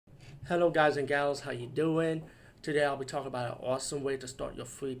Hello guys and gals, how you doing? Today I'll be talking about an awesome way to start your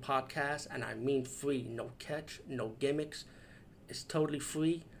free podcast, and I mean free, no catch, no gimmicks. It's totally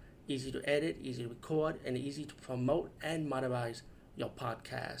free, easy to edit, easy to record, and easy to promote and monetize your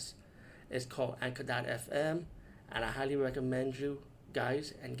podcast. It's called Anchor.fm, and I highly recommend you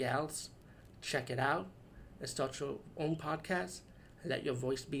guys and gals check it out and start your own podcast and let your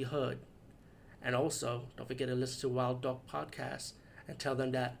voice be heard. And also, don't forget to listen to Wild Dog Podcast and tell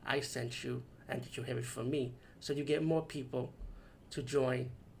them that I sent you and that you hear it from me. So you get more people to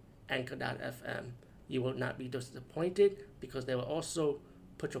join Anchor.fm. You will not be disappointed because they will also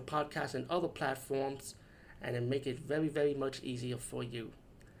put your podcast in other platforms and then make it very, very much easier for you.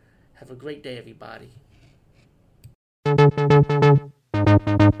 Have a great day, everybody. Today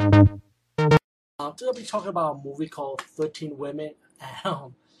I'll be talking about a movie called 13 Women.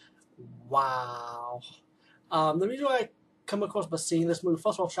 Um, wow. The reason why I come across by seeing this movie,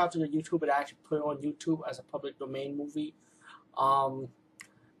 first of all, shout out to the YouTuber that actually put it on YouTube as a public domain movie. Um,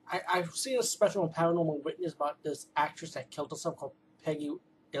 I've seen a special on Paranormal Witness about this actress that killed herself called Peggy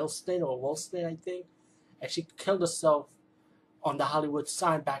Ilston or Wilston, I think. And she killed herself on the Hollywood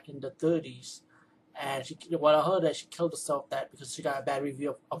sign back in the 30s. And what I heard that she killed herself that because she got a bad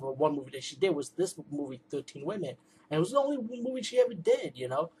review of her one movie that she did was this movie, 13 Women. And it was the only movie she ever did, you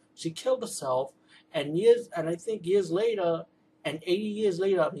know. She killed herself, and I think years later, and 80 years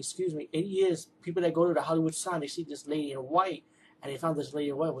later, 80 years, people that go to the Hollywood sign, they see this lady in white, and they found this lady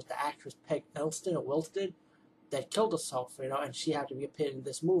in white was the actress Peg Elston or Wilston that killed herself, you know, and she had to be appeared in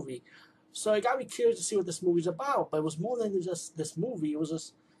this movie. So it got me curious to see what this movie's about, but it was more than just this movie. It was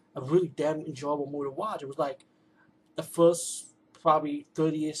just a really damn enjoyable movie to watch. It was like the first probably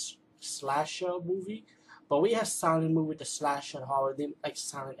 30th slasher movie, but we had silent movie with the slasher and horror, like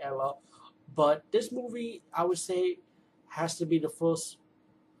silent era. But this movie, I would say, has to be the first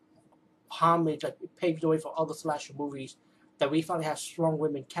homage, like it paved the way for other slasher movies that we finally have strong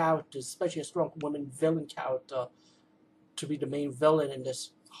women characters, especially a strong women villain character to be the main villain in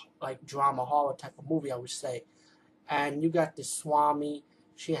this like drama horror type of movie, I would say. And you got this Swami.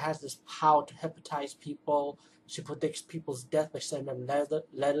 She has this power to hypnotize people. She predicts people's death by sending them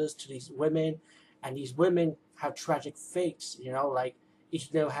letters to these women, and these women have tragic fates. You know, like each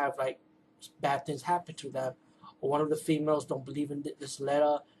of them have like bad things happen to them. Or one of the females don't believe in this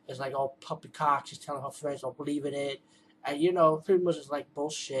letter. It's like all poppycock. She's telling her friends don't believe in it, and you know, pretty much it's like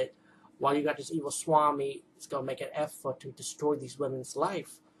bullshit. While you got this evil Swami, it's gonna make an effort to destroy these women's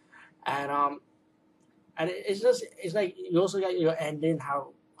life, and it's like you also got your ending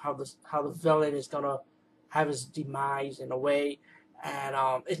how the villain is gonna have his demise in a way,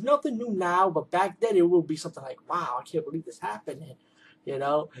 and it's nothing new now, but back then it will be something like, wow, I can't believe this happened, you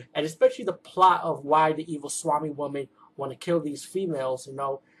know, and especially the plot of why the evil Swami woman want to kill these females, you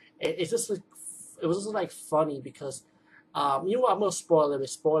know, it's just like, it was just like funny because. You know what? I'm gonna spoil it.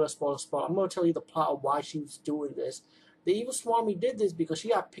 Spoiler. I'm gonna tell you the plot of why she was doing this. The evil Swami did this because she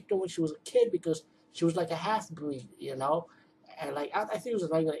got picked on when she was a kid because she was like a half breed, you know, and like I think it was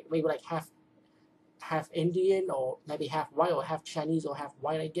like maybe like half Indian or maybe half white or half Chinese or half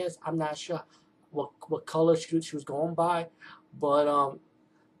white. I guess I'm not sure what color she was going by, but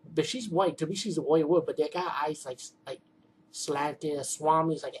but she's white. To me, she's a white woman, but they got eyes like slanted. A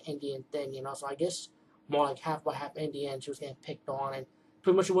Swami is like an Indian thing, you know. So I guess more like half white, half Indian. She was getting picked on, and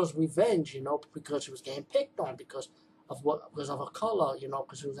pretty much it was revenge, you know, because she was getting picked on because of her color, you know,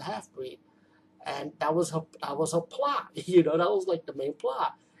 because she was a half breed, and that was her plot. You know, that was like the main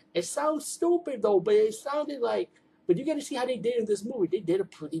plot. It sounds stupid though, but it sounded like. But you got to see how they did in this movie. They did a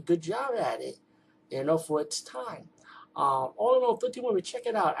pretty good job at it, you know, for its time. All in all, 13 Women, check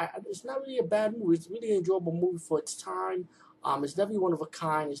it out. It's not really a bad movie. It's really an enjoyable movie for its time. It's definitely one of a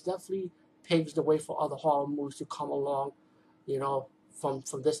kind. It's definitely paves the way for other horror movies to come along, you know, from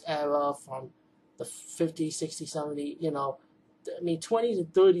this era, from the 50s, 60s, 70s, you know. I mean, 20s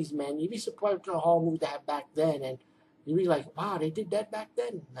and 30s, man. You'd be surprised what kind of horror movie they had back then, and you'd be like, wow, they did that back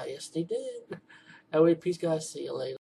then. Yes, they did. Anyway, peace, guys. See you later.